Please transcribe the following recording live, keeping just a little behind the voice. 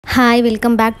Hi,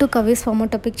 welcome back to Kavi'S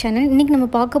Pharmaceutical channel. இன்னைக்கு நம்ம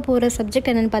பார்க்க போற சப்ஜெக்ட்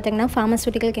என்னன்னு பார்த்தீங்கன்னா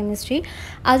Pharmaceutical chemistry.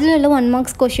 அதுல உள்ள 1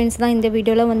 marks questions தான் இந்த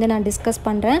வீடியோல வந்து நான் டிஸ்கஸ்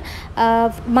பண்றேன்.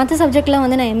 மற்ற சப்ஜெக்ட்ல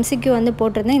வந்து நான் MCQ வந்து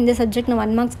போட்டுருந்தேன். இந்த சப்ஜெக்ட் நான்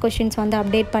 1 marks questions வந்து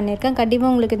அப்டேட் பண்ணிருக்கேன். கண்டிப்பா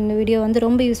உங்களுக்கு இந்த வீடியோ வந்து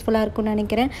ரொம்ப யூஸ்ஃபுல்லா இருக்கும்னு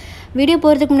நினைக்கிறேன். வீடியோ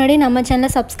போறதுக்கு முன்னாடி நம்ம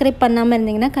சேனலை சப்ஸ்கிரைப் பண்ணாம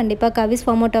இருந்தீங்கன்னா கண்டிப்பா Kavi'S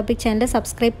Pharmaceutical சேனலை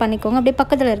சப்ஸ்கிரைப் பண்ணிக்கோங்க. அப்படியே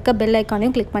பக்கத்துல இருக்க பெல்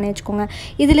ஐகானையும் கிளிக் பண்ணி வெச்சுக்கோங்க.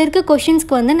 இதுல இருக்க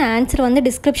क्वेश्चंसக்கு வந்து நான் ஆன்சர் வந்து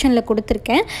டிஸ்கிரிப்ஷன்ல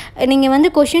கொடுத்திருக்கேன். நீங்க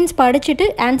வந்து क्वेश्चंस படிச்சிட்டு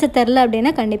ஆன்சர் தெரியல அப்படினா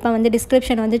கண்டிப்பா வந்து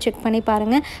டிஸ்கிரிப்ஷன் வந்து செக் பண்ணி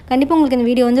பாருங்க. கண்டிப்பா உங்களுக்கு இந்த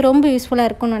வீடியோ வந்து ரொம்ப யூஸ்ஃபுல்லா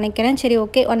இருக்கும்னு நினைக்கிறேன். சரி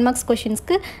ஓகே 1 marks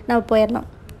क्वेश्चंसக்கு நான் போயிரலாம்.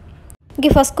 Okay,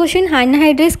 first question,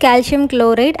 anhydrous calcium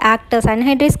chloride acts as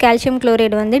anhydrous calcium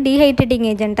chloride வந்து dehydrating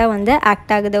agent வந்து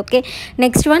act ஆகுது. Okay,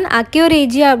 next one,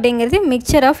 acroregia அப்படிங்கிறது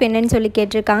mixture of என்னன்னு சொல்லி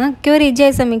கேட்டிருக்காங்க. Acroregia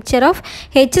is a mixture of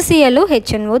HClO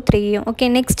HNO3. Okay,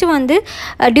 next வந்து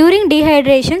during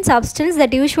dehydration substance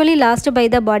that usually last by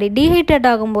the body. Dehydrate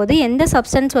ஆகும்போது எந்த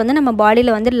substance வந்து நம்ம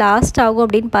பாடியில வந்து last ஆகும்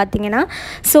அப்படின்னு பார்த்தீங்கன்னா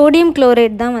sodium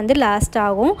chloride தான் வந்து last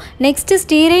ஆகும். Next,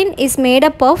 styrene is made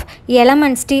up of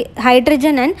elements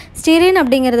hydrogen and styrene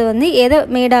அப்படிங்கிறது வந்து எதை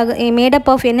மேட் அப்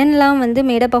ஆஃப் என்னென்னலாம் வந்து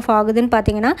மேட் அப் ஆஃப் ஆகுதுன்னு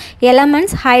பார்த்தீங்கன்னா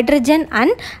elements hydrogen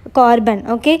and carbon.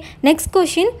 Okay, next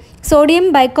question, sodium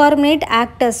bicarbonate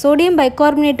acts. Sodium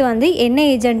bicarbonate வந்து என்ன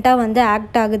ஏஜென்ட்டாக வந்து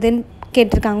ஆக்ட் ஆகுதுன்னு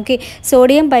கேட்டிருக்காங்க. Okay,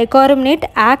 sodium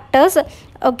bicarbonate acts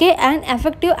okay and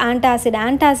effective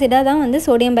ஆன்டாசிடாக தான் வந்து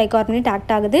சோடியம் பைகார்பனேட்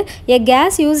ஆக்ட் ஆகுது. எ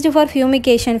கேஸ் யூஸ்டு ஃபார்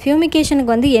ஃபியூமிகேஷனுக்கு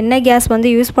வந்து என்ன கேஸ் வந்து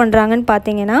யூஸ் பண்ணுறாங்கன்னு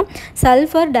பார்த்தீங்கன்னா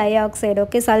sulphur di oxide.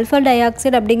 Okay, sulphur di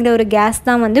oxide அப்படிங்கிற ஒரு கேஸ்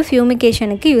தான் வந்து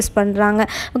ஃபியூமிகேஷனுக்கு யூஸ் பண்ணுறாங்க.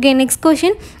 Okay, next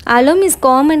question, அலும் is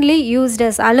commonly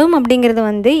யூஸ்டஸ். அலும் அப்படிங்கிறது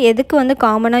வந்து எதுக்கு வந்து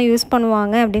காமனாக யூஸ்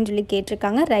பண்ணுவாங்க அப்படின்னு சொல்லி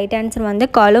கேட்டிருக்காங்க. ரைட் ஆன்சர் வந்து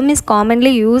அலும் is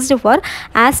commonly used for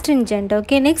ஆஸ்ட்ரிஞ்சன்ட்.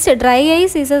 Okay, next try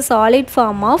ice is a solid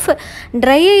form of.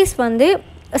 Try ice வந்து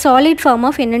solid form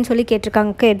of என்னன்னு சொல்லி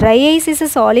கேட்டிருக்காங்க. Okay, dry ice is a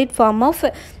solid form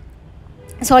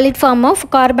of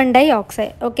carbon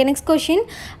dioxide. Okay, next question,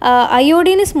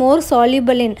 iodine is more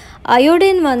soluble in.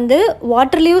 iodine வந்து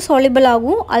வாட்டர்லேயும் soluble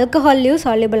ஆகும் ஆல்கஹால்லையும்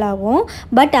soluble ஆகும்.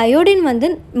 But iodine வந்து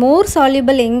more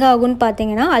soluble எங்கே ஆகும்னு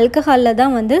பார்த்தீங்கன்னா ஆல்கஹாலில்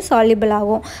தான் வந்து soluble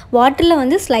ஆகும். வாட்டரில்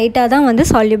வந்து ஸ்லைட்டாக தான் வந்து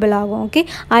soluble ஆகும். Okay,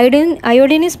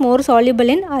 iodine is more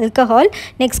soluble in alcohol.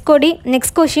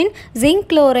 next question, zinc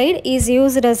chloride is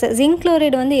used as. zinc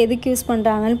chloride வந்து எதுக்கு யூஸ்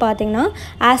பண்ணுறாங்கன்னு பார்த்தீங்கன்னா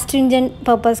astringent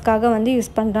பர்பஸ்க்காக வந்து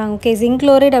யூஸ் பண்ணுறாங்க. ஓகே, zinc chloride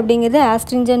அப்படிங்கிறது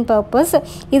astringent purpose.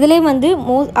 இதிலே வந்து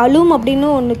அலும் அப்படின்னு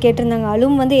ஒன்று கேட்டிருந்தாங்க.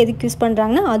 அலும் வந்து எதுக்கு யூஸ்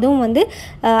பண்ணுறாங்கன்னா அதுவும் வந்து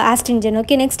astringent.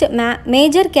 Okay, next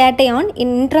major cation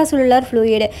இன் இன்ட்ராசெல்லுலார்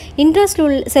ஃப்ளூயிட்.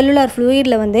 இன்ட்ராசெல்லுலார்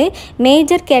ஃப்ளூயிடில் வந்து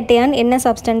மேஜர் கேட்டையான் என்ன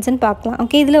சப்ஸ்டன்ஸ்ன்னு பார்க்கலாம்.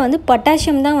 ஓகே, இதில் வந்து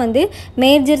பொட்டாசியம் தான் வந்து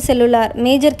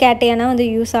மேஜர் கேட்டையானாக வந்து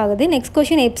யூஸ் ஆகுது. நெக்ஸ்ட்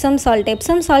கொஷின், எப்சம்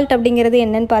சால்ட் அப்படிங்கிறது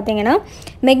என்னன்னு பார்த்தீங்கன்னா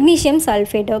மெக்னீஷியம்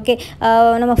சல்ஃபேட். ஓகே,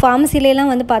 நம்ம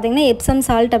ஃபார்மசிலாம் வந்து பார்த்தீங்கன்னா எப்சம்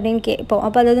சால்ட் அப்படின்னு கேட்போம்.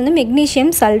 அப்போ அது வந்து magnesium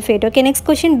sulphate. Okay, next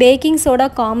question, baking soda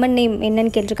common name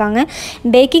என்னன்னு கேட்டிருக்காங்க.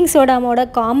 பேக்கிங் சோடாவோட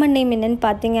காமன் நேம் என்னன்னு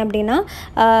பார்த்தீங்க அப்படின்னா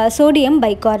sodium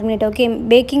bicarbonate. Okay,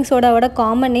 packing சோடாவோட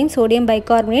common name sodium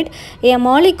bicarbonate. A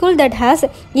molecule that has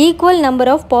equal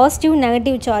number of positive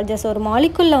negative charges. ஒரு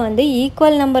மாலிகூலில் வந்து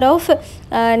equal number of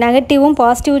நெகட்டிவும்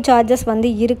positive charges வந்து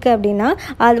இருக்குது அப்படின்னா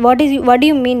அது what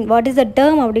you mean, what is the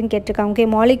term அப்படின்னு கேட்டிருக்காங்க. Okay,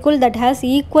 molecule that has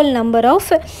equal number of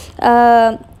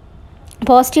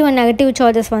positive and negative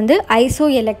charges வந்து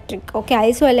ஐசோஎலக்ட்ரிக். Okay,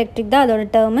 ஐசோஎலக்ட்ரிக் தான் அதோட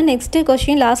term. Next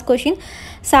question, last question,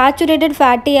 saturated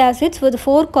fatty acids with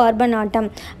 4 carbon atom.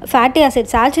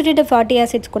 saturated fatty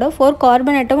acids கூட 4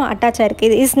 carbon atom attach ஆயிருக்கு.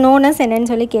 இது is known as என்னன்னு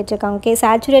சொல்லி கேட்டிருக்காங்க. Okay,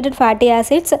 saturated fatty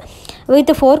acids with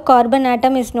 4 carbon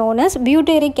atom is known as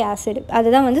butyric acid.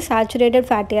 அதுதான் வந்து saturated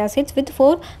fatty acids with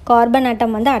 4 carbon atom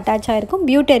வந்து attach ஆயிருக்கும்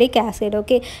butyric acid.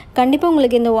 ஓகே, கண்டிப்பாக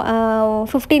உங்களுக்கு இந்த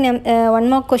 15 1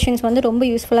 mark questions வந்து ரொம்ப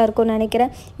யூஸ்ஃபுல்லாக இருக்கும்னு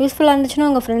நினைக்கிறேன். யூஸ்ஃபுல்லாக இருந்துச்சுன்னா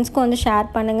உங்கள் ஃப்ரெண்ட்ஸ்க்கு வந்து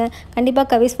ஷேர் பண்ணுங்கள். கண்டிப்பாக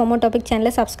Kavi'S Pharmaceutical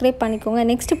சேனலை சப்ஸ்கிரைப் பண்ணிக்கோங்க.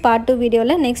 நெக்ஸ்ட் பார்ட் 2 வீடியோவில்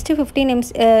நெக்ஸ்ட் 15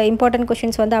 இம்பார்ட்டன்ட்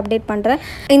கொஷின்ஸ் வந்து அப்டேட் பண்ணுறேன்.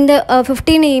 இந்த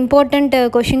 15 இம்பார்ட்டன்ட்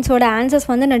கொஷின்ஸோட ஆன்சர்ஸ்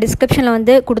வந்து நான் டிஸ்கிரிப்ஷனில்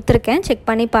வந்து கொடுத்துருக்கேன், செக்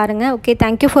பண்ணி பாருங்கள். ஓகே,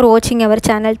 தேங்க்யூ ஃபார் வாட்சிங் அவர்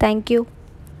சேனல். தேங்க்யூ.